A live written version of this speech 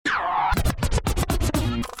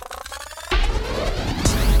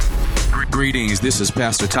Greetings, this is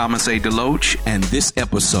Pastor Thomas A. DeLoach, and this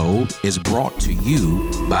episode is brought to you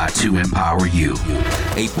by To Empower You,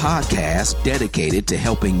 a podcast dedicated to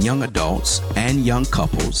helping young adults and young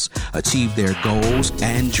couples achieve their goals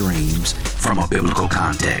and dreams from a biblical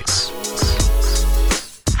context.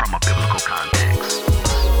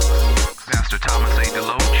 Pastor Thomas A.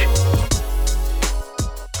 DeLoach.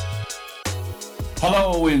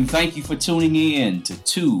 Hello, and thank you for tuning in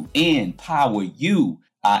to Empower You.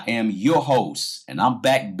 I am your host, and I'm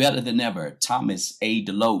back better than ever, Thomas A.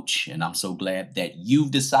 DeLoach, and I'm so glad that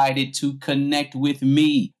you've decided to connect with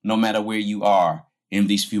me, no matter where you are in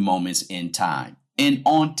these few moments in time. And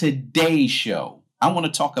on today's show, I want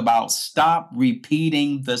to talk about stop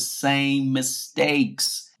repeating the same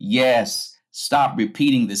mistakes. Yes, stop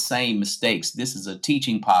repeating the same mistakes. This is a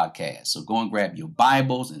teaching podcast, so go and grab your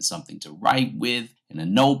Bibles and something to write with. In a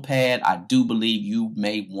notepad, I do believe you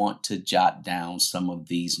may want to jot down some of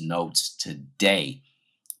these notes today.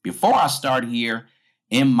 Before I start here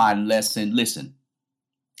in my lesson, listen,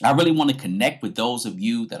 I really want to connect with those of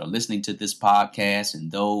you that are listening to this podcast and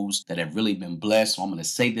those that have really been blessed. So I'm going to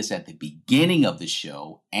say this at the beginning of the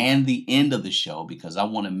show and the end of the show because I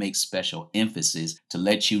want to make special emphasis to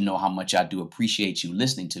let you know how much I do appreciate you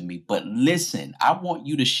listening to me. But listen, I want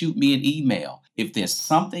you to shoot me an email. If there's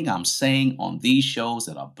something I'm saying on these shows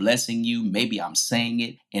that are blessing you, maybe I'm saying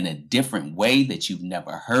it in a different way that you've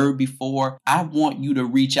never heard before, I want you to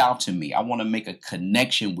reach out to me. I want to make a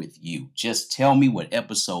connection with you. Just tell me what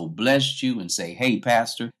episode blessed you and say, hey,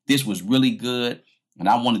 Pastor, this was really good. And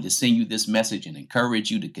I wanted to send you this message and encourage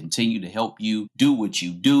you to continue to help you do what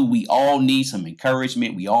you do. We all need some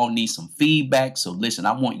encouragement. We all need some feedback. So listen,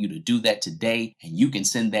 I want you to do that today. And you can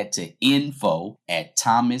send that to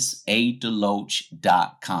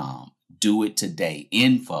info@thomasadeloach.com. Do it today.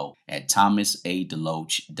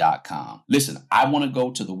 info@thomasadeloach.com. Listen, I want to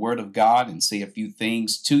go to the Word of God and say a few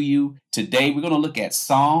things to you. Today, we're going to look at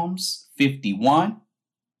Psalms 51.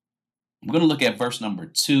 We're going to look at verse number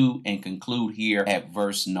 2 and conclude here at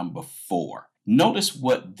verse number 4. Notice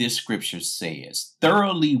what this scripture says.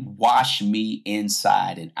 Thoroughly wash me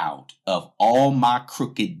inside and out of all my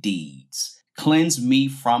crooked deeds. Cleanse me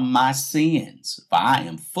from my sins, for I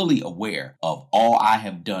am fully aware of all I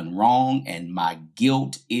have done wrong, and my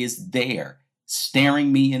guilt is there,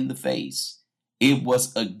 staring me in the face. It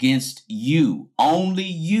was against you, only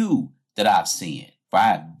you, that I've sinned. For I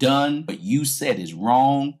have done what you said is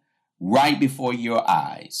wrong right before your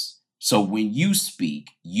eyes. So when you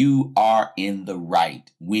speak, you are in the right.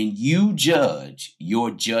 When you judge, your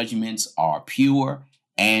judgments are pure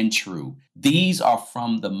and true. These are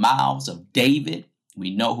from the mouths of David.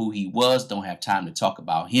 We know who he was, don't have time to talk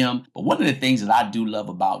about him. But one of the things that I do love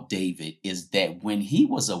about David is that when he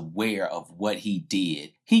was aware of what he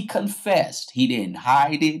did, he confessed. He didn't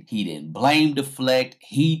hide it. He didn't blame, deflect.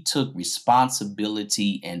 He took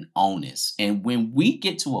responsibility and onus. And when we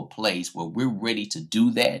get to a place where we're ready to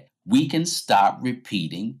do that, we can stop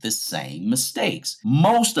repeating the same mistakes.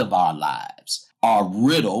 Most of our lives are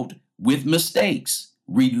riddled with mistakes,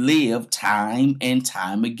 relived time and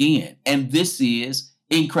time again. And this is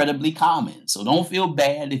incredibly common. So don't feel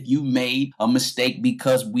bad if you made a mistake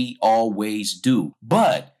because we always do.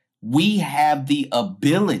 But we have the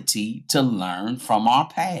ability to learn from our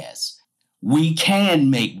past. We can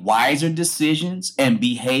make wiser decisions and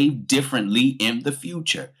behave differently in the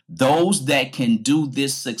future. Those that can do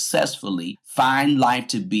this successfully find life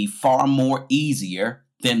to be far more easier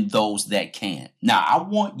than those that can't. Now, I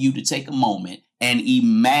want you to take a moment and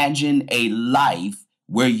imagine a life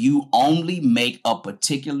where you only make a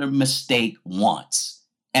particular mistake once.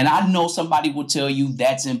 And I know somebody will tell you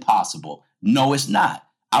that's impossible. No, it's not.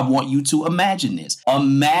 I want you to imagine this.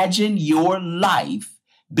 Imagine your life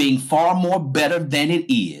being far more better than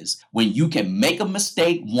it is when you can make a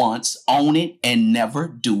mistake once, own it, and never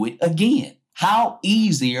do it again. How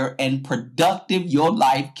easier and productive your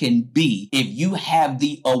life can be if you have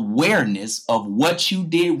the awareness of what you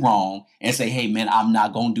did wrong and say, hey, man, I'm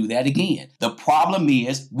not going to do that again. The problem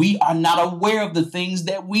is we are not aware of the things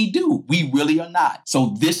that we do. We really are not.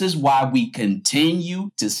 So this is why we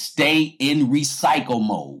continue to stay in recycle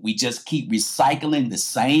mode. We just keep recycling the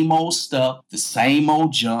same old stuff, the same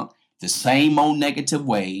old junk, the same old negative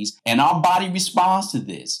ways, and our body responds to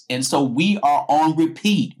this. And so we are on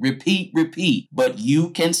repeat, but you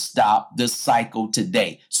can stop the cycle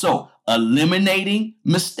today. So eliminating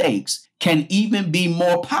mistakes can even be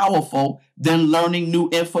more powerful than learning new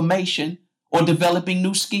information or developing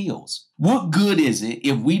new skills. What good is it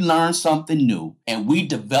if we learn something new and we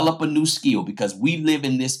develop a new skill? Because we live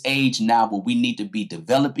in this age now where we need to be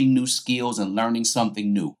developing new skills and learning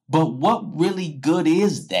something new. But what really good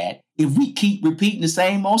is that if we keep repeating the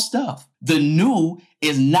same old stuff. The new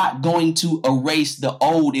is not going to erase the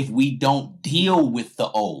old if we don't deal with the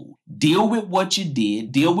old. Deal with what you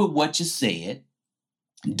did, deal with what you said.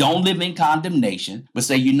 Don't live in condemnation, but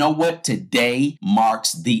say, you know what? Today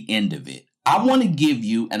marks the end of it. I want to give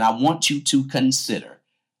you, and I want you to consider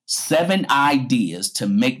 7 ideas to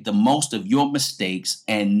make the most of your mistakes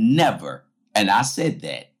and never, and I said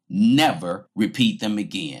that, never repeat them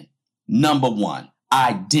again. Number 1,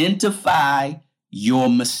 identify your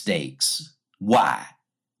mistakes. Why?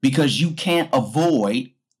 Because you can't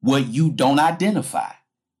avoid what you don't identify.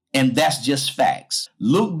 And that's just facts.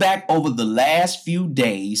 Look back over the last few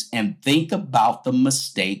days and think about the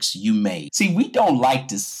mistakes you made. See, we don't like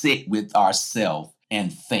to sit with ourselves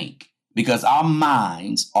and think because our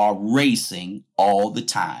minds are racing all the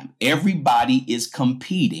time. Everybody is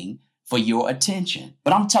competing for your attention.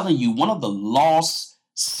 But I'm telling you, one of the lost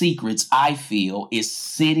secrets I feel is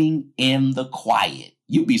sitting in the quiet.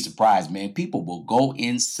 You'd be surprised, man. People will go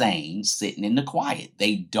insane sitting in the quiet.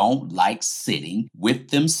 They don't like sitting with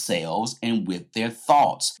themselves and with their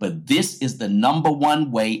thoughts. But this is the number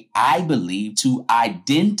one way, I believe, to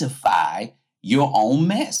identify your own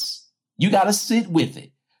mess. You got to sit with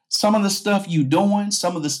it. Some of the stuff you're doing,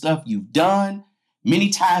 some of the stuff you've done, many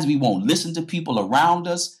times we won't listen to people around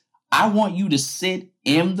us. I want you to sit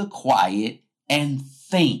in the quiet and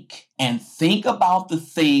think about the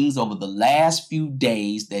things over the last few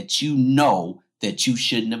days that you know that you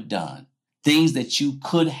shouldn't have done, things that you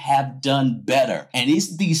could have done better. And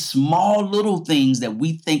it's these small little things that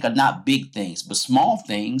we think are not big things, but small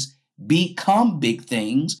things become big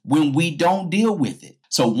things when we don't deal with it.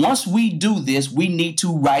 So once we do this, we need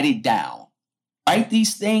to write it down. Write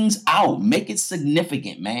these things out. Make it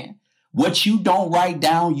significant, man. What you don't write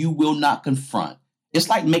down, you will not confront. It's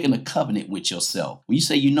like making a covenant with yourself. When you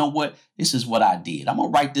say, you know what, this is what I did. I'm going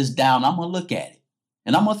to write this down. I'm going to look at it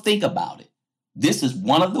and I'm going to think about it. This is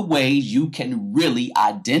one of the ways you can really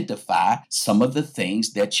identify some of the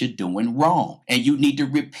things that you're doing wrong. And you need to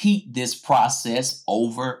repeat this process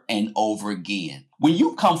over and over again. When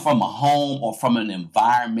you come from a home or from an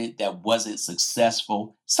environment that wasn't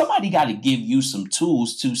successful, somebody got to give you some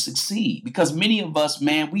tools to succeed. Because many of us,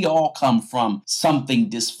 man, we all come from something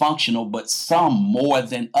dysfunctional, but some more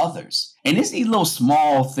than others. And it's these little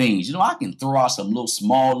small things. You know, I can throw out some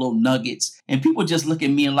little nuggets and people just look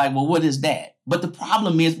at me and like, well, what is that? But the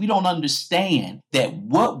problem is we don't understand that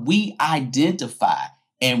what we identify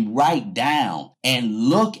and write down and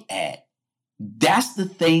look at, that's the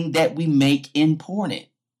thing that we make important.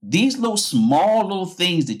 These little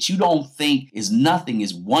things that you don't think is nothing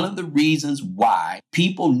is one of the reasons why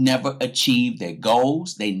people never achieve their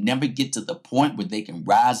goals. They never get to the point where they can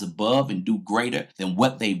rise above and do greater than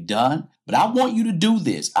what they've done. But I want you to do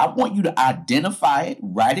this. I want you to identify it,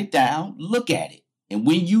 write it down, look at it. And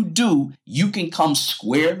when you do, you can come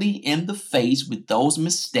squarely in the face with those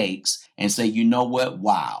mistakes and say, you know what?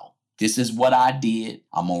 Wow. This is what I did.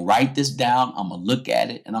 I'm going to write this down. I'm going to look at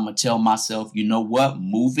it and I'm going to tell myself, you know what?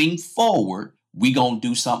 Moving forward, we're going to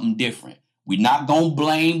do something different. We're not going to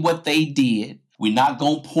blame what they did. We're not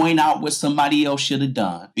going to point out what somebody else should have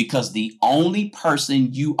done because the only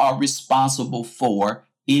person you are responsible for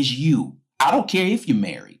is you. I don't care if you're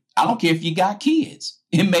married. I don't care if you got kids.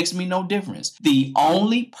 It makes me no difference. The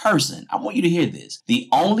only person, I want you to hear this, the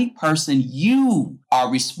only person you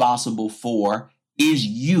are responsible for is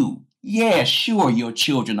you. Yeah, sure, your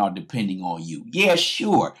children are depending on you. Yeah,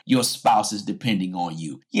 sure, your spouse is depending on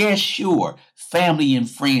you. Yeah, sure, family and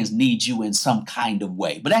friends need you in some kind of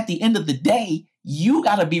way. But at the end of the day, you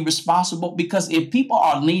got to be responsible because if people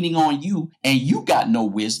are leaning on you and you got no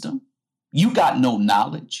wisdom, you got no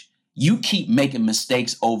knowledge, you keep making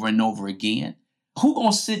mistakes over and over again, who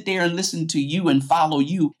gonna sit there and listen to you and follow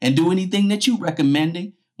you and do anything that you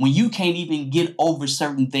recommending when you can't even get over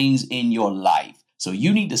certain things in your life? So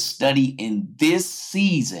you need to study in this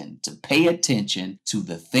season to pay attention to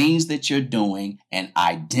the things that you're doing and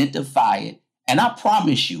identify it. And I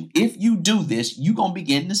promise you, if you do this, you're going to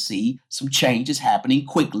begin to see some changes happening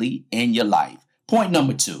quickly in your life. Point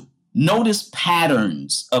number 2, notice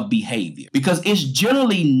patterns of behavior because it's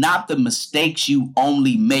generally not the mistakes you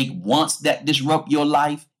only make once that disrupt your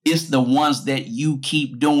life. It's the ones that you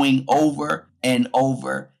keep doing over and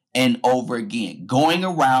over and over again, going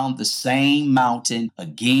around the same mountain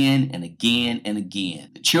again and again and again.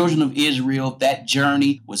 The children of Israel, that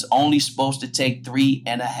journey was only supposed to take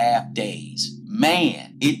 3.5 days.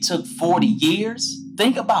 Man, it took 40 years.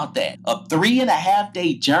 Think about that. A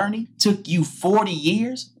 3.5-day journey took you 40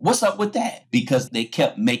 years. What's up with that? Because they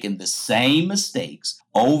kept making the same mistakes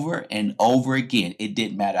over and over again. It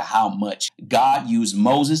didn't matter how much God used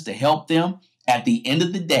Moses to help them. At the end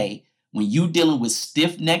of the day, when you're dealing with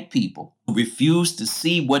stiff-necked people who refuse to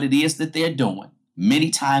see what it is that they're doing, many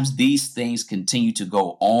times these things continue to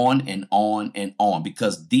go on and on and on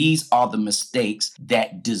because these are the mistakes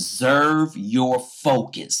that deserve your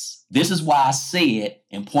focus. This is why I said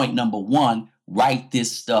in point number 1, write this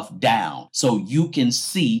stuff down so you can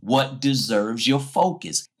see what deserves your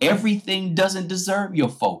focus. Everything doesn't deserve your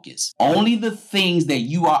focus. Only the things that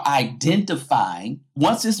you are identifying,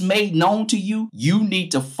 once it's made known to you, you need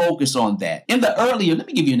to focus on that. Let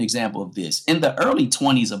me give you an example of this. In the early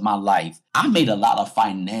 20s of my life, I made a lot of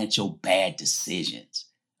financial bad decisions.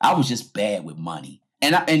 I was just bad with money.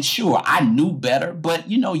 And sure, I knew better, but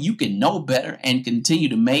you can know better and continue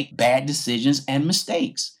to make bad decisions and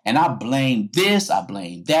mistakes. And I blame this, I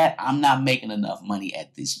blame that. I'm not making enough money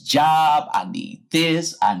at this job. I need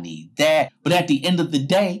this, I need that. But at the end of the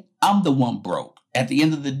day, I'm the one broke. At the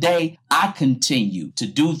end of the day, I continue to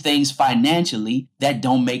do things financially that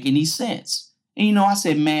don't make any sense. And I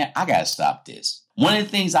said, man, I got to stop this. One of the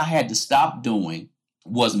things I had to stop doing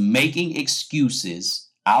was making excuses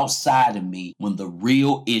outside of me when the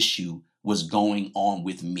real issue was going on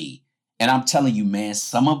with me. And I'm telling you, man,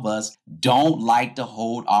 some of us don't like to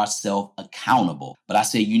hold ourselves accountable. But I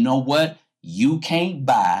say, you know what? You can't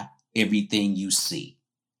buy everything you see.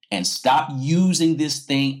 And stop using this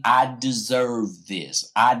thing. I deserve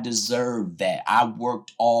this. I deserve that. I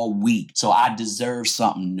worked all week, so I deserve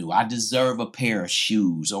something new. I deserve a pair of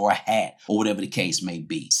shoes or a hat or whatever the case may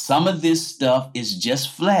be. Some of this stuff is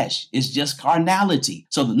just flesh. It's just carnality.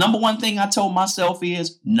 So the number one thing I told myself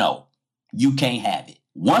is, no, you can't have it.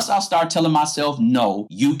 Once I start telling myself, no,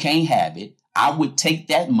 you can't have it, I would take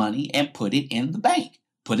that money and put it in the bank,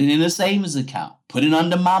 put it in a savings account, put it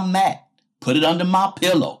under my mat, put it under my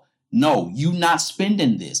pillow. No, you not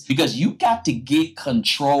spending this because you got to get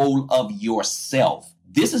control of yourself.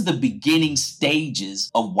 This is the beginning stages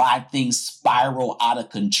of why things spiral out of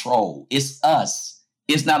control. It's us.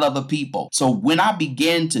 It's not other people. So when I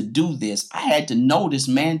began to do this, I had to notice,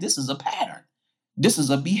 man, this is a pattern. This is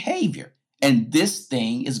a behavior. And this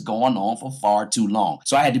thing is going on for far too long.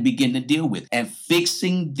 So I had to begin to deal with it. And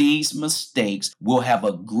fixing these mistakes will have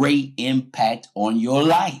a great impact on your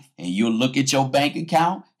life. And you'll look at your bank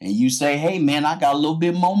account and you say, hey, man, I got a little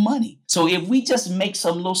bit more money. So if we just make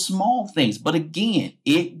some little small things, but again,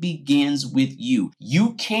 it begins with you.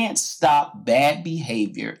 You can't stop bad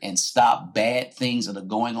behavior and stop bad things that are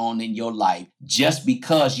going on in your life just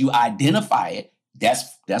because you identify it.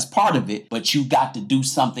 That's part of it, but you got to do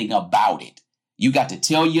something about it. You got to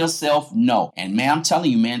tell yourself no. And man, I'm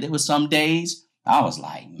telling you, man, there were some days I was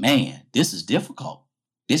like, man, this is difficult.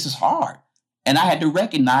 This is hard. And I had to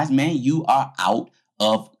recognize, man, you are out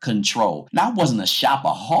of control. Now, I wasn't a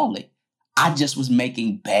shopaholic. I just was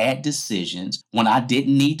making bad decisions when I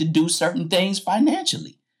didn't need to do certain things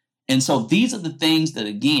financially. And so these are the things that,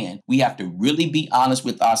 again, we have to really be honest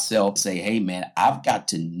with ourselves. Say, hey, man, I've got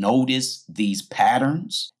to notice these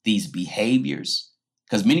patterns, these behaviors,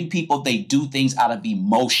 because many people, they do things out of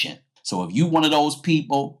emotion. So if you're one of those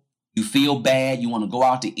people, you feel bad, you want to go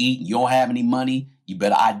out to eat and you don't have any money, you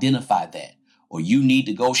better identify that. Or you need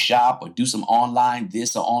to go shop or do some online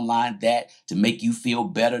this or online that to make you feel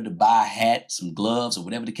better, to buy a hat, some gloves or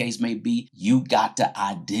whatever the case may be. You got to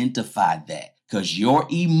identify that. Because your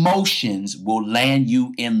emotions will land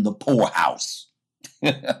you in the poorhouse.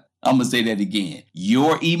 I'm going to say that again.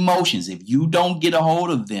 Your emotions, if you don't get a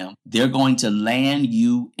hold of them, they're going to land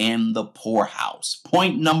you in the poorhouse.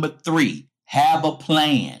 Point number 3, have a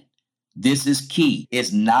plan. This is key.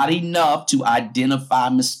 It's not enough to identify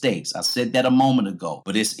mistakes. I said that a moment ago,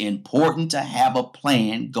 but it's important to have a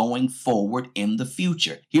plan going forward in the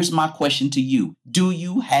future. Here's my question to you. Do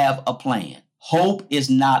you have a plan? Hope is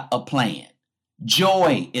not a plan.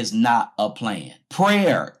 Joy is not a plan.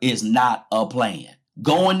 Prayer is not a plan.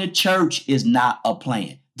 Going to church is not a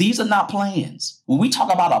plan. These are not plans. When we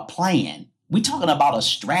talk about a plan, we're talking about a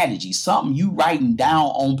strategy, something you writing down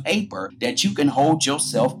on paper that you can hold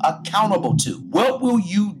yourself accountable to. What will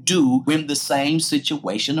you do when the same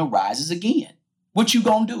situation arises again? What you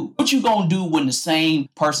gonna do? What you gonna do when the same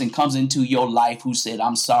person comes into your life who said,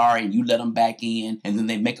 I'm sorry, and you let them back in, and then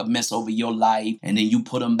they make a mess over your life, and then you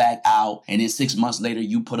put them back out, and then 6 months later,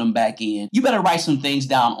 you put them back in? You better write some things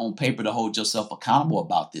down on paper to hold yourself accountable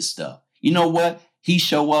about this stuff. You know what? he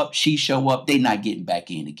show up, she show up, they not getting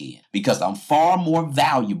back in again, because I'm far more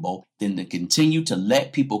valuable than to continue to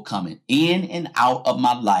let people coming in and out of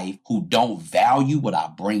my life who don't value what I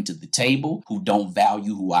bring to the table, who don't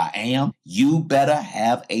value who I am. You better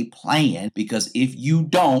have a plan, because if you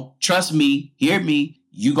don't, trust me, hear me,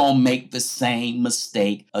 you're going to make the same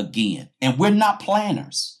mistake again. And we're not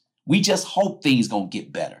planners. We just hope things going to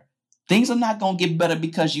get better. Things are not going to get better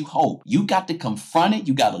because you hope. You got to confront it.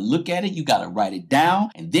 You got to look at it. You got to write it down.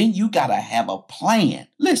 And then you got to have a plan.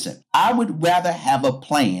 Listen, I would rather have a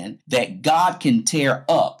plan that God can tear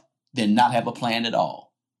up than not have a plan at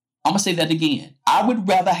all. I'm going to say that again. I would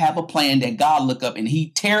rather have a plan that God look up and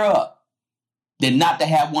he tear up than not to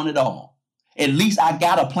have one at all. At least I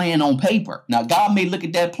got a plan on paper. Now, God may look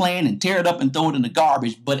at that plan and tear it up and throw it in the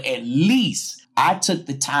garbage, but at least I took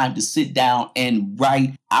the time to sit down and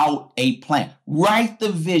write out a plan. Write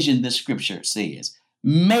the vision, the scripture says.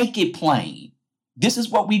 Make it plain. This is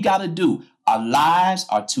what we got to do. Our lives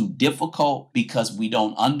are too difficult because we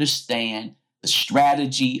don't understand the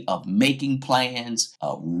strategy of making plans,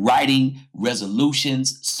 of writing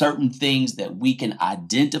resolutions, certain things that we can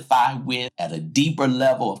identify with at a deeper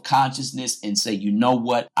level of consciousness and say, you know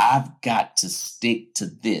what? I've got to stick to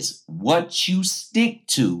this. What you stick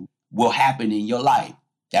to will happen in your life.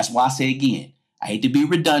 That's why I say again, I hate to be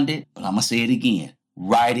redundant, but I'm going to say it again.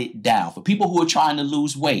 Write it down. For people who are trying to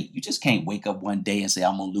lose weight, you just can't wake up one day and say,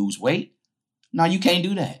 I'm going to lose weight. No, you can't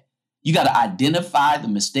do that. You got to identify the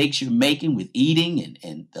mistakes you're making with eating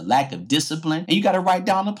and the lack of discipline. And you got to write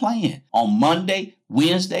down a plan. On Monday,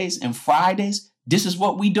 Wednesdays, and Fridays, this is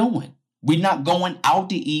what we're doing. We're not going out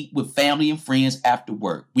to eat with family and friends after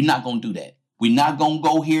work. We're not going to do that. We're not going to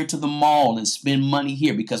go here to the mall and spend money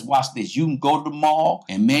here, because watch this. You can go to the mall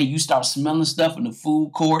and man, you start smelling stuff in the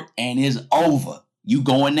food court and it's over. You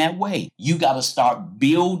going that way. You got to start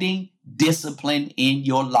building discipline in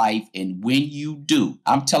your life. And when you do,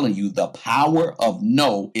 I'm telling you, the power of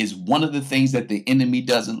no is one of the things that the enemy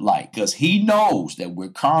doesn't like, because he knows that we're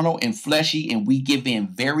carnal and fleshy and we give in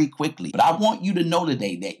very quickly. But I want you to know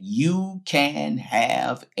today that you can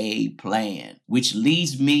have a plan, which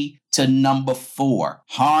leads me to number 4,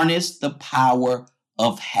 harness the power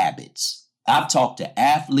of habits. I've talked to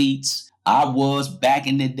athletes. I was back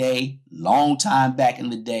in the day, long time back in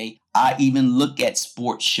the day. I even look at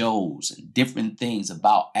sports shows and different things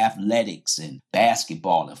about athletics and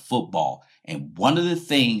basketball and football. And one of the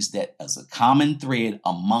things that is a common thread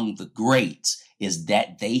among the greats is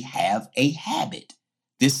that they have a habit.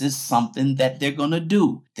 This is something that they're going to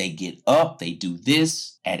do. They get up, they do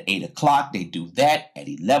this. At 8 o'clock, they do that. At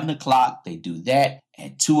 11 o'clock, they do that.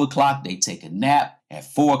 At 2 o'clock, they take a nap. At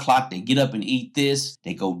 4 o'clock, they get up and eat this.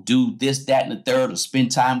 They go do this, that, and the third, or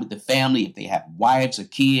spend time with the family if they have wives or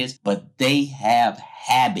kids. But they have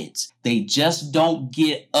habits. They just don't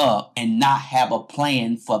get up and not have a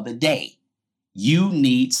plan for the day. You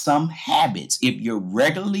need some habits. If you're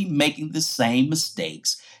regularly making the same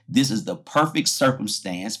mistakes, this is the perfect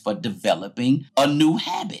circumstance for developing a new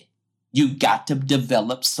habit. You got to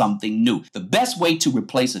develop something new. The best way to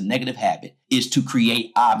replace a negative habit is to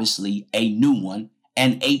create, obviously, a new one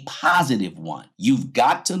and a positive one. You've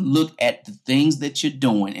got to look at the things that you're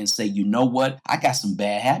doing and say, you know what? I got some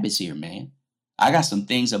bad habits here, man. I got some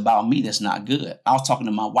things about me that's not good. I was talking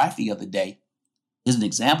to my wife the other day. Is an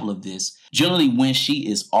example of this. Generally, when she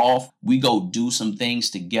is off, we go do some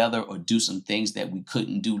things together or do some things that we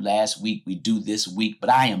couldn't do last week. We do this week.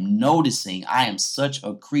 But I am noticing I am such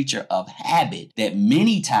a creature of habit that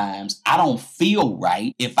many times I don't feel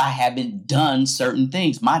right if I haven't done certain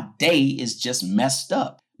things. My day is just messed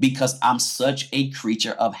up because I'm such a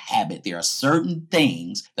creature of habit. There are certain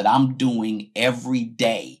things that I'm doing every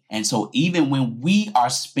day. And so even when we are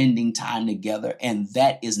spending time together and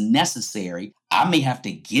that is necessary, I may have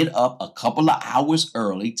to get up a couple of hours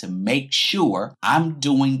early to make sure I'm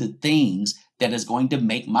doing the things that is going to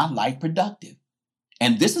make my life productive.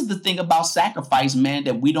 And this is the thing about sacrifice, man,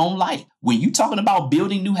 that we don't like. When you're talking about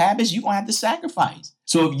building new habits, you're going to have to sacrifice.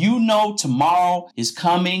 So if you know tomorrow is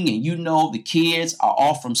coming and you know the kids are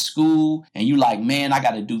off from school and you like, man, I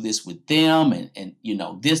got to do this with them and you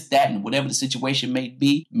know, this, that, and whatever the situation may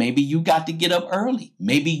be, maybe you got to get up early.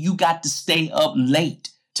 Maybe you got to stay up late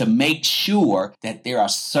to make sure that there are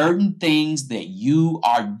certain things that you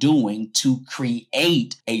are doing to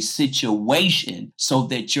create a situation so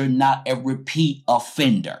that you're not a repeat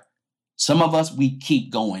offender. Some of us, we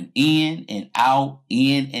keep going in and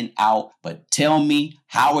out. But tell me,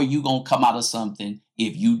 how are you going to come out of something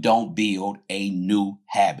if you don't build a new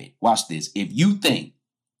habit? Watch this. If you think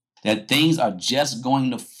that things are just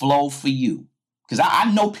going to flow for you, Because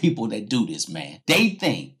I know people that do this, man. They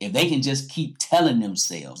think if they can just keep telling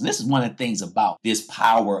themselves, this is one of the things about this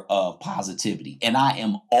power of positivity, and I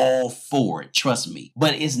am all for it, trust me.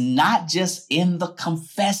 But it's not just in the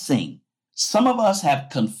confessing. Some of us have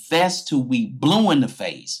confessed till we blue in the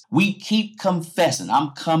face. We keep confessing. I'm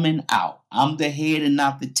coming out. I'm the head and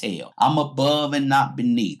not the tail. I'm above and not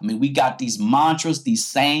beneath. I mean, we got these mantras, these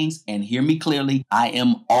sayings, and hear me clearly, I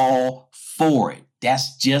am all for it.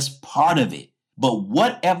 That's just part of it. But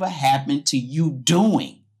whatever happened to you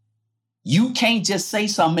doing? You can't just say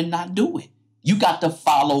something and not do it. You got to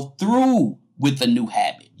follow through with the new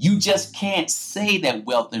habit. You just can't say that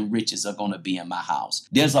wealth and riches are going to be in my house.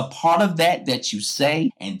 There's a part of that you say,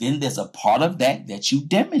 and then there's a part of that you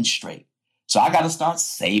demonstrate. So I got to start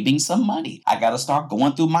saving some money. I got to start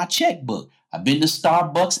going through my checkbook. I've been to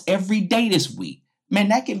Starbucks every day this week. Man,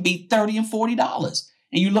 that can be $30 and $40.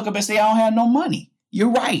 And you look up and say, I don't have no money.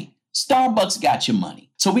 You're right. Starbucks got your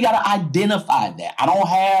money. So we got to identify that. I don't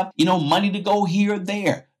have, money to go here or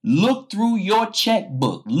there. Look through your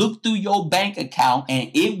checkbook, look through your bank account, and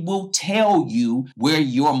it will tell you where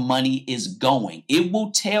your money is going. It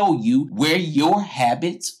will tell you where your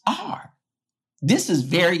habits are. This is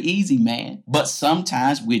very easy, man. But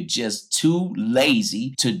sometimes we're just too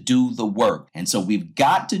lazy to do the work. And so we've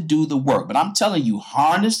got to do the work. But I'm telling you,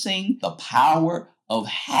 harnessing the power of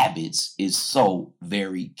habits is so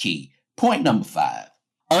very key. Point number 5,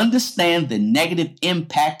 understand the negative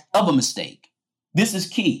impact of a mistake. This is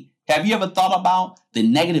key. Have you ever thought about the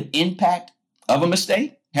negative impact of a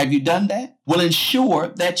mistake? Have you done that? Well, ensure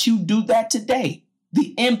that you do that today.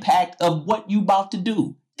 The impact of what you're about to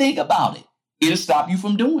do. Think about it. It'll stop you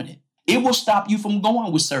from doing it. It will stop you from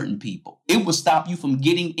going with certain people. It will stop you from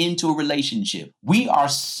getting into a relationship. We are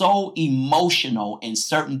so emotional in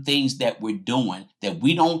certain things that we're doing that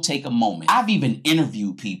we don't take a moment. I've even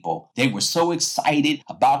interviewed people. They were so excited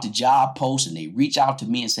about the job post and they reach out to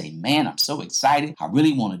me and say, man, I'm so excited. I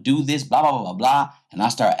really want to do this, blah, blah, blah, blah, blah. And I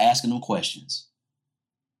start asking them questions.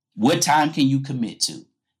 What time can you commit to?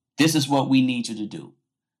 This is what we need you to do.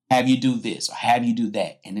 Have you do this or have you do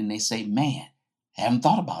that? And then they say, man, I haven't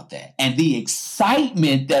thought about that. And the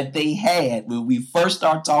excitement that they had when we first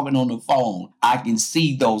started talking on the phone, I can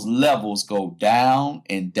see those levels go down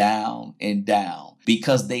and down and down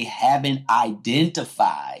because they haven't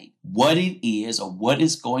identified what it is or what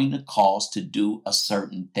it's going to cost to do a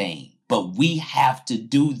certain thing. But we have to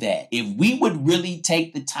do that. If we would really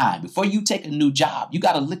take the time, before you take a new job, you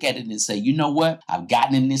got to look at it and say, you know what? I've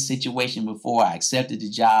gotten in this situation before. I accepted the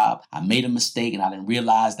job. I made a mistake and I didn't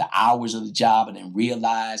realize the hours of the job. I didn't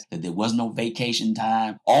realize that there was no vacation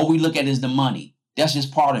time. All we look at is the money. That's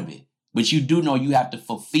just part of it. But you do know you have to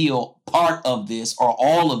fulfill part of this or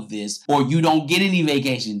all of this, or you don't get any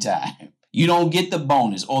vacation time. You don't get the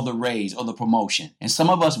bonus or the raise or the promotion. And some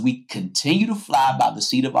of us, we continue to fly by the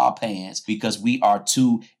seat of our pants because we are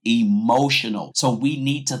too emotional. So we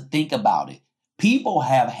need to think about it. People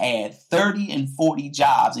have had 30 and 40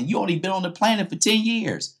 jobs and you only been on the planet for 10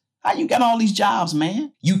 years. How you got all these jobs,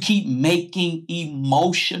 man? You keep making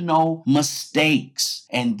emotional mistakes,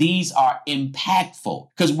 and these are impactful.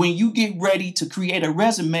 Because when you get ready to create a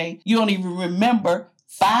resume, you don't even remember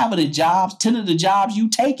 5 of the jobs, 10 of the jobs you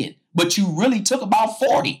taken. But you really took about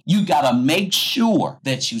 40. You got to make sure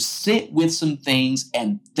that you sit with some things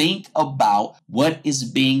and think about what is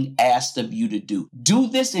being asked of you to do. Do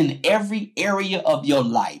this in every area of your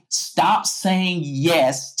life. Stop saying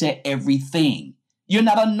yes to everything. You're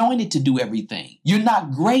not anointed to do everything. You're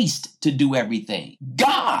not graced to do everything.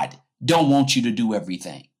 God don't want you to do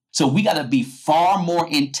everything. So we got to be far more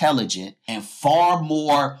intelligent and far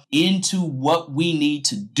more into what we need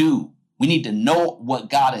to do. We need to know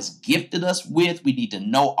what God has gifted us with. We need to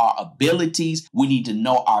know our abilities. We need to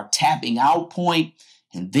know our tapping out point.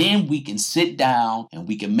 And then we can sit down and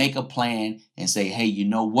we can make a plan and say, hey, you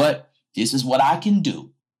know what? This is what I can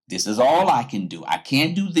do. This is all I can do. I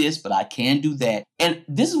can't do this, but I can do that. And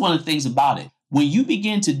this is one of the things about it. When you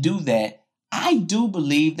begin to do that, I do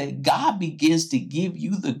believe that God begins to give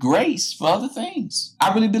you the grace for other things.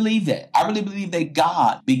 I really believe that. I really believe that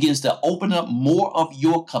God begins to open up more of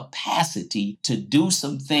your capacity to do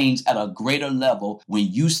some things at a greater level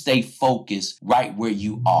when you stay focused right where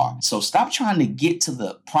you are. So stop trying to get to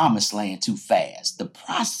the promised land too fast. The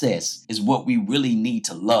process is what we really need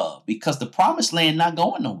to love because the promised land not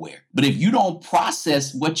going nowhere. But if you don't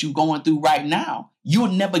process what you're going through right now,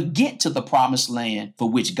 you'll never get to the promised land for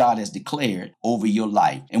which God has declared over your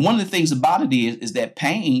life. And one of the things about it is that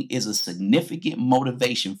pain is a significant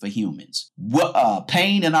motivation for humans.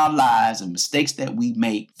 Pain in our lives and mistakes that we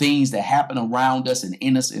make, things that happen around us and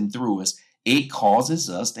in us and through us, It causes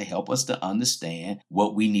us to help us to understand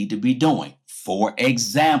what we need to be doing. For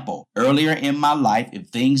example, earlier in my life, if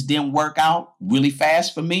things didn't work out really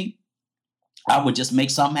fast for me, I would just make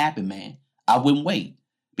something happen, man. I wouldn't wait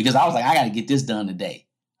because I was like, I got to get this done today.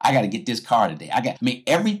 I got to get this car today.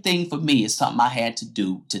 Everything for me is something I had to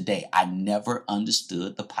do today. I never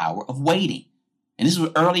understood the power of waiting. And this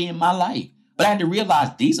was early in my life. But I had to realize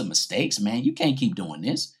these are mistakes, man. You can't keep doing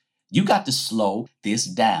this. You got to slow this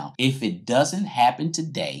down. If it doesn't happen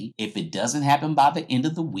today, if it doesn't happen by the end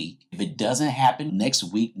of the week, if it doesn't happen next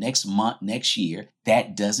week, next month, next year,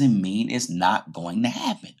 that doesn't mean it's not going to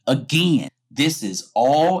happen. Again, this is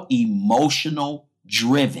all emotional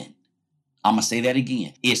driven. I'm going to say that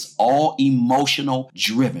again. It's all emotional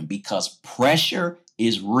driven because pressure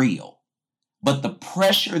is real. But the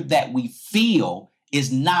pressure that we feel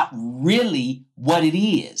is not really what it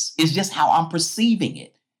is. It's just how I'm perceiving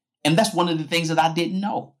it. And that's one of the things that I didn't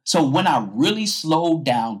know. So when I really slowed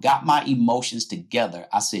down, got my emotions together,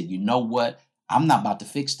 I said, you know what? I'm not about to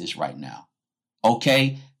fix this right now.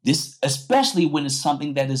 Okay? This, especially when it's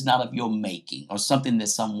something that is not of your making or something that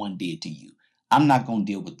someone did to you. I'm not going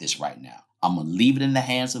to deal with this right now. I'm going to leave it in the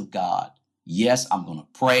hands of God. Yes, I'm going to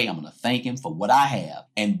pray. I'm going to thank him for what I have.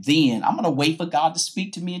 And then I'm going to wait for God to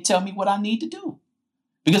speak to me and tell me what I need to do.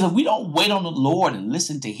 Because if we don't wait on the Lord and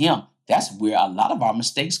listen to him, that's where a lot of our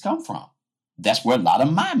mistakes come from. That's where a lot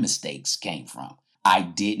of my mistakes came from. I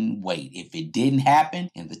didn't wait. If it didn't happen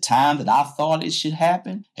in the time that I thought it should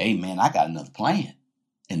happen, hey, man, I got another plan.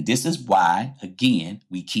 And this is why, again,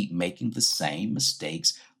 we keep making the same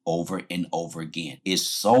mistakes over and over again. It's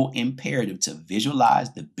so imperative to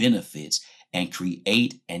visualize the benefits and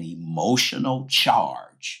create an emotional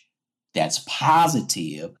charge that's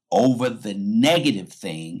positive over the negative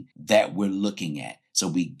thing that we're looking at. So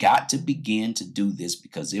we got to begin to do this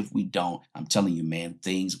because if we don't, I'm telling you, man,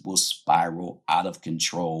 things will spiral out of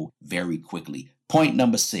control very quickly. Point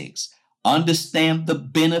number 6, understand the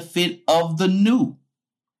benefit of the new.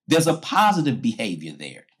 There's a positive behavior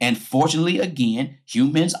there. And fortunately, again,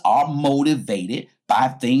 humans are motivated by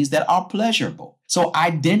things that are pleasurable. So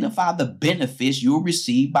identify the benefits you'll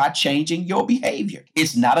receive by changing your behavior.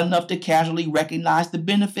 It's not enough to casually recognize the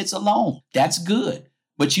benefits alone. That's good.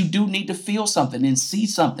 But you do need to feel something and see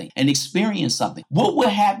something and experience something. What would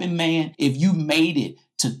happen, man, if you made it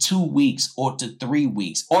to 2 weeks or to 3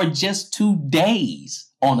 weeks or just 2 days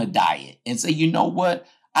on a diet and say, you know what?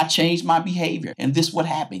 I changed my behavior and this would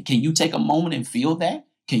happen. Can you take a moment and feel that?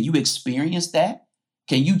 Can you experience that?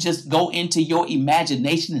 Can you just go into your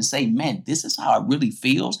imagination and say, man, this is how it really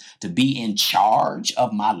feels to be in charge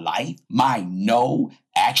of my life? My no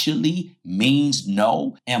actually means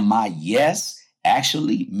no, and my yes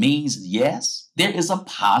actually means yes. There is a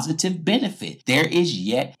positive benefit. There is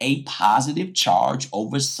yet a positive charge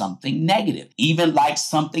over something negative, even like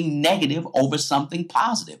something negative over something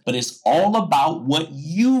positive. But it's all about what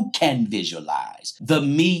you can visualize. The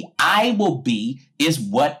me I will be is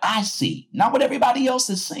what I see, not what everybody else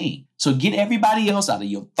is seeing. So get everybody else out of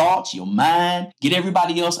your thoughts, your mind, get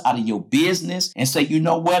everybody else out of your business and say, you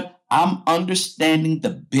know what? I'm understanding the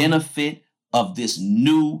benefit of this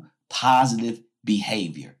new positive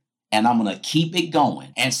behavior. And I'm going to keep it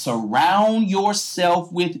going and surround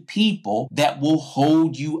yourself with people that will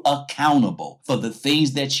hold you accountable for the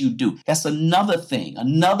things that you do. That's another thing,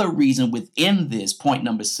 another reason within this point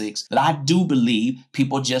number 6 that I do believe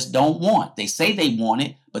people just don't want. They say they want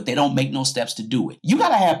it, but they don't make no steps to do it. You got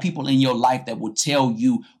to have people in your life that will tell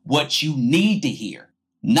you what you need to hear,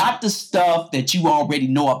 not the stuff that you already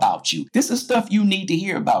know about you. This is stuff you need to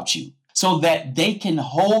hear about you, so that they can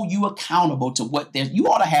hold you accountable to what they're. You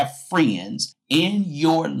ought to have friends in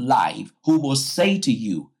your life who will say to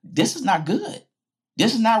you, this is not good.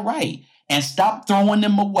 This is not right. And stop throwing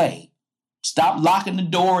them away. Stop locking the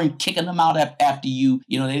door and kicking them out after you.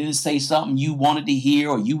 You know, they didn't say something you wanted to hear,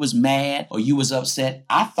 or you was mad, or you was upset.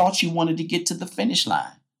 I thought you wanted to get to the finish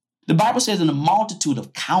line. The Bible says in a multitude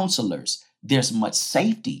of counselors, there's much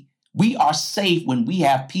safety. We are safe when we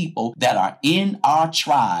have people that are in our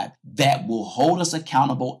tribe that will hold us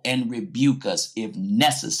accountable and rebuke us if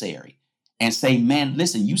necessary and say, man,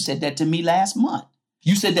 listen, you said that to me last month.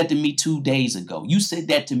 You said that to me 2 days ago. You said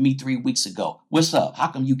that to me 3 weeks ago. What's up? How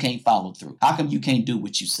come you can't follow through? How come you can't do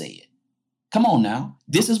what you said? Come on now.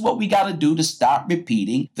 This is what we got to do to stop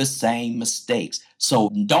repeating the same mistakes. So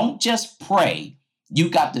don't just pray. You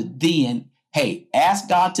got to then, hey, ask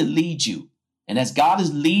God to lead you. And as God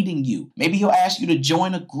is leading you, maybe he'll ask you to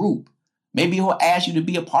join a group. Maybe he'll ask you to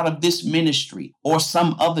be a part of this ministry or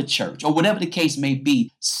some other church or whatever the case may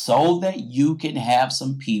be, so that you can have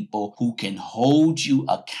some people who can hold you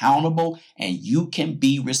accountable and you can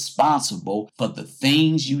be responsible for the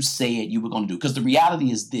things you said you were going to do. Because the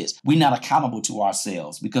reality is this: we're not accountable to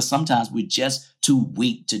ourselves because sometimes we're just too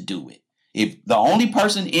weak to do it. If the only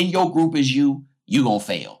person in your group is you, you're going to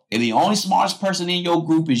fail. If the only smartest person in your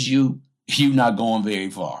group is you, you're not going very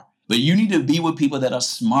far. But you need to be with people that are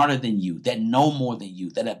smarter than you, that know more than you,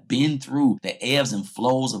 that have been through the ebbs and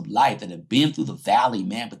flows of life, that have been through the valley,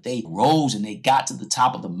 man, but they rose and they got to the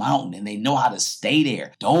top of the mountain and they know how to stay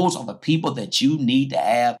there. Those are the people that you need to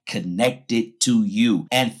have connected to you.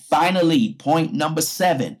 And finally, point number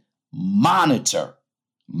 7, monitor.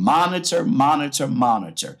 Monitor, monitor,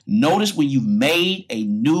 monitor. Notice when you've made a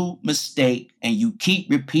new mistake and you keep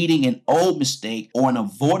repeating an old mistake or an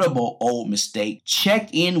avoidable old mistake,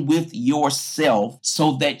 check in with yourself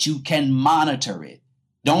so that you can monitor it.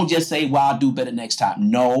 Don't just say, well, I'll do better next time.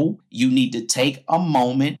 No, you need to take a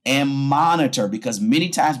moment and monitor, because many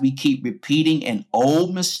times we keep repeating an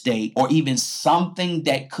old mistake or even something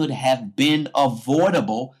that could have been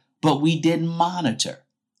avoidable, but we didn't monitor.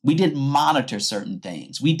 We didn't monitor certain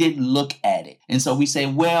things. We didn't look at it. And so we say,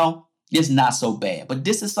 well, it's not so bad. But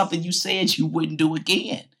this is something you said you wouldn't do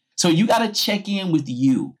again. So you got to check in with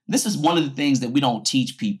you. This is one of the things that we don't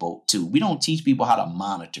teach people to. We don't teach people how to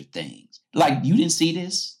monitor things. Like, you didn't see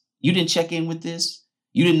this. You didn't check in with this.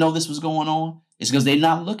 You didn't know this was going on. It's because they're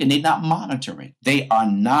not looking. They're not monitoring. They are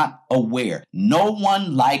not aware. No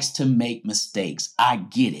one likes to make mistakes. I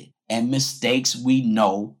get it. And mistakes, we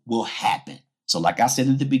know, will happen. So like I said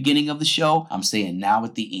at the beginning of the show, I'm saying now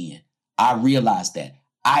at the end, I realize that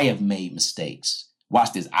I have made mistakes.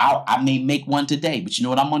 Watch this. I may make one today, but you know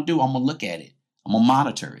what I'm going to do? I'm going to look at it. I'm going to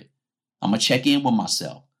monitor it. I'm going to check in with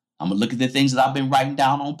myself. I'm going to look at the things that I've been writing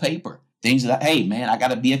down on paper. Things that, hey, man, I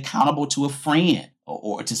got to be accountable to a friend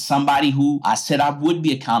or to somebody who I said I would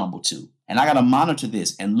be accountable to. And I got to monitor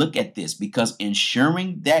this and look at this, because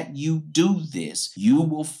ensuring that you do this, you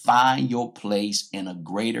will find your place in a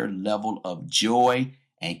greater level of joy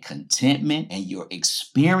and contentment, and your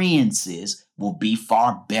experiences will be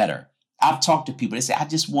far better. I've talked to people, they say, I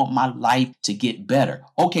just want my life to get better.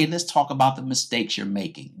 Okay, let's talk about the mistakes you're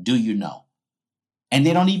making. Do you know? And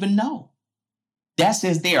they don't even know. That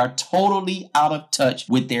says they are totally out of touch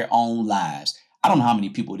with their own lives. I don't know how many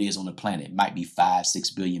people it is on the planet. It might be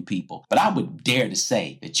 5-6 billion people. But I would dare to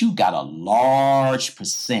say that you got a large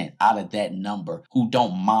percent out of that number who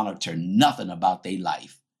don't monitor nothing about their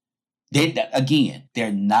life.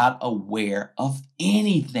 They're not aware of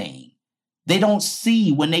anything. They don't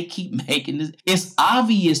see when they keep making this. It's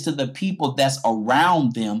obvious to the people that's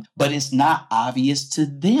around them, but it's not obvious to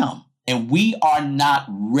them. And we are not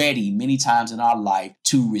ready many times in our life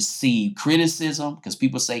to receive criticism, because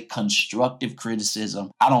people say constructive criticism.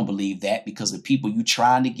 I don't believe that, because the people you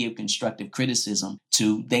trying to give constructive criticism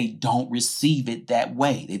to, they don't receive it that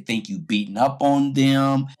way. They think you beating up on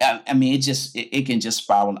them. I mean, it can just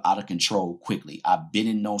spiral out of control quickly. I've been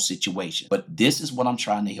in those situations. But this is what I'm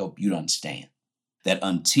trying to help you to understand, that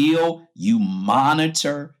until you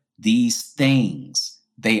monitor these things,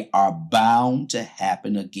 they are bound to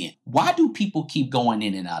happen again. Why do people keep going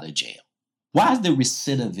in and out of jail? Why is the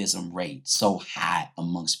recidivism rate so high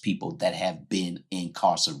amongst people that have been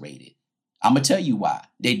incarcerated? I'm going to tell you why.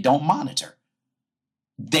 They don't monitor.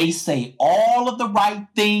 They say all of the right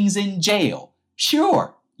things in jail.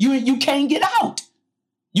 Sure, you can't get out.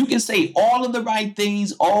 You can say all of the right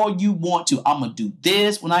things all you want to. I'm going to do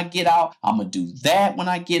this when I get out. I'm going to do that when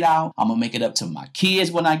I get out. I'm going to make it up to my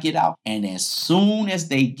kids when I get out. And as soon as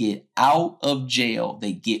they get out of jail,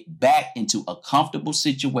 they get back into a comfortable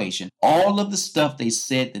situation. All of the stuff they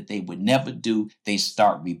said that they would never do, they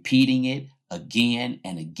start repeating it again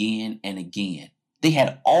and again and again. They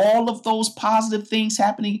had all of those positive things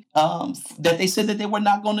happening that they said that they were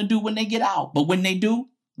not going to do when they get out. But when they do,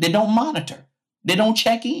 they don't monitor. They don't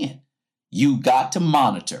check in. You got to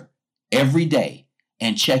monitor every day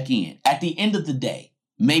and check in. At the end of the day,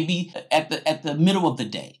 maybe at the middle of the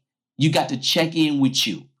day, you got to check in with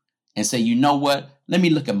you and say, you know what? Let me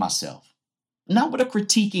look at myself. Not with a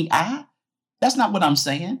critiquing eye. That's not what I'm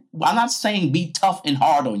saying. I'm not saying be tough and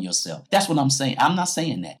hard on yourself. That's what I'm saying. I'm not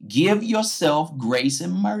saying that. Give yourself grace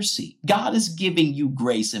and mercy. God is giving you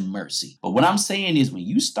grace and mercy. But what I'm saying is, when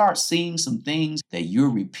you start seeing some things that you're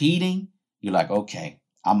repeating, you're like, okay,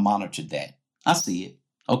 I monitored that. I see it.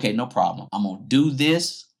 Okay, no problem. I'm going to do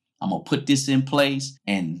this. I'm going to put this in place.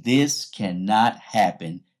 And this cannot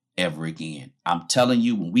happen ever again. I'm telling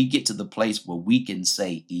you, when we get to the place where we can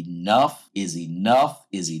say enough is enough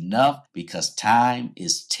is enough, because time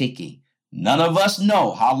is ticking. None of us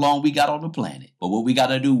know how long we got on the planet, but what we got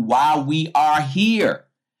to do while we are here,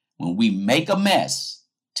 when we make a mess,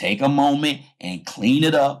 take a moment and clean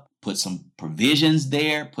it up, put some provisions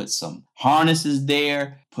there, put some harnesses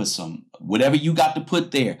there, put some whatever you got to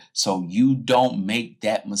put there so you don't make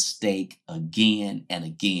that mistake again and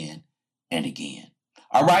again and again.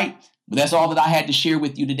 All right. But that's all that I had to share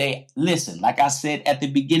with you today. Listen, like I said at the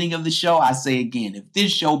beginning of the show, I say again, if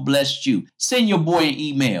this show blessed you, send your boy an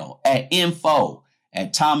email at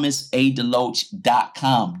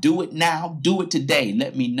info@thomasadeloach.com. Do it now. Do it today.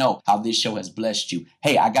 Let me know how this show has blessed you.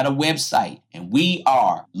 Hey, I got a website and we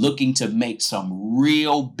are looking to make some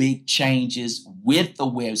real big changes with the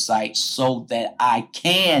website so that I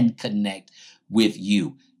can connect with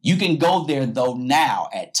you. You can go there, though, now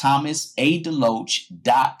at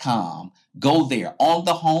thomasadeloach.com. Go there on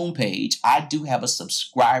the homepage. I do have a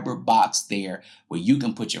subscriber box there where you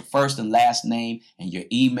can put your first and last name and your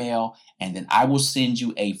email, and then I will send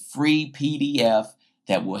you a free PDF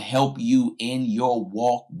that will help you in your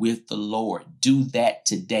walk with the Lord. Do that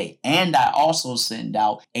today. And I also send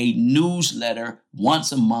out a newsletter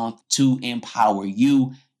once a month to empower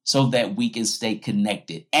you, so that we can stay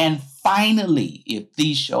connected. And finally, if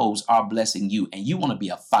these shows are blessing you and you want to be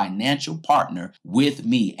a financial partner with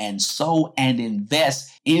me and sow and invest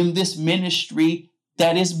in this ministry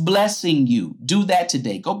that is blessing you, do that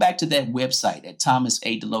today. Go back to that website at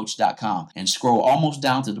thomasadeloach.com and scroll almost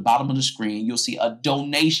down to the bottom of the screen. You'll see a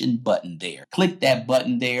donation button there. Click that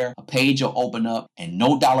button there. A page will open up and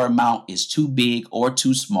no dollar amount is too big or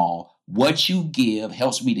too small. What you give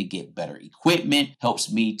helps me to get better equipment,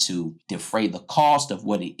 helps me to defray the cost of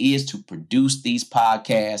what it is to produce these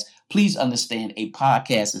podcasts. Please understand, a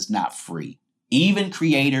podcast is not free. Even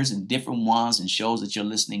creators and different ones and shows that you're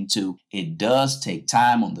listening to, it does take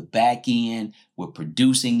time on the back end with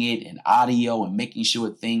producing it and audio and making sure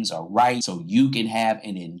things are right so you can have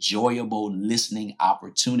an enjoyable listening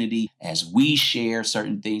opportunity as we share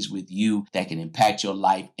certain things with you that can impact your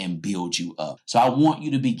life and build you up. So I want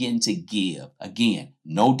you to begin to give. Again,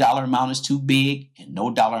 no dollar amount is too big and no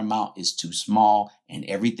dollar amount is too small. And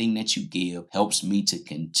everything that you give helps me to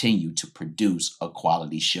continue to produce a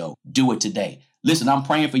quality show. Do it today. Listen, I'm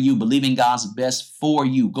praying for you, believing God's best for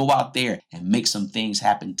you. Go out there and make some things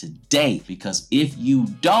happen today, because if you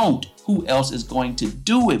don't, who else is going to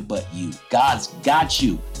do it but you? God's got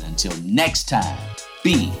you. And until next time,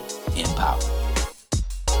 be empowered.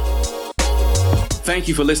 Thank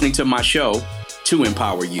you for listening to my show, To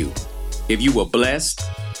Empower You. If you were blessed,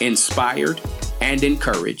 inspired, and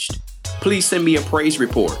encouraged, please send me a praise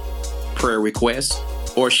report, prayer requests,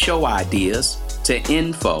 or show ideas to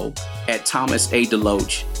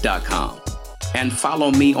info@thomasadeloach.com. And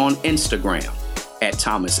follow me on Instagram at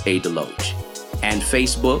Thomas A. Deloach and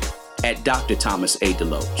Facebook at Dr. Thomas A.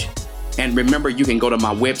 Deloach. And remember, you can go to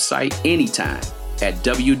my website anytime at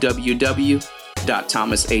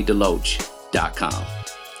www.thomasadeloach.com.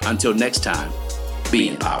 Until next time, be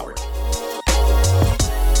empowered.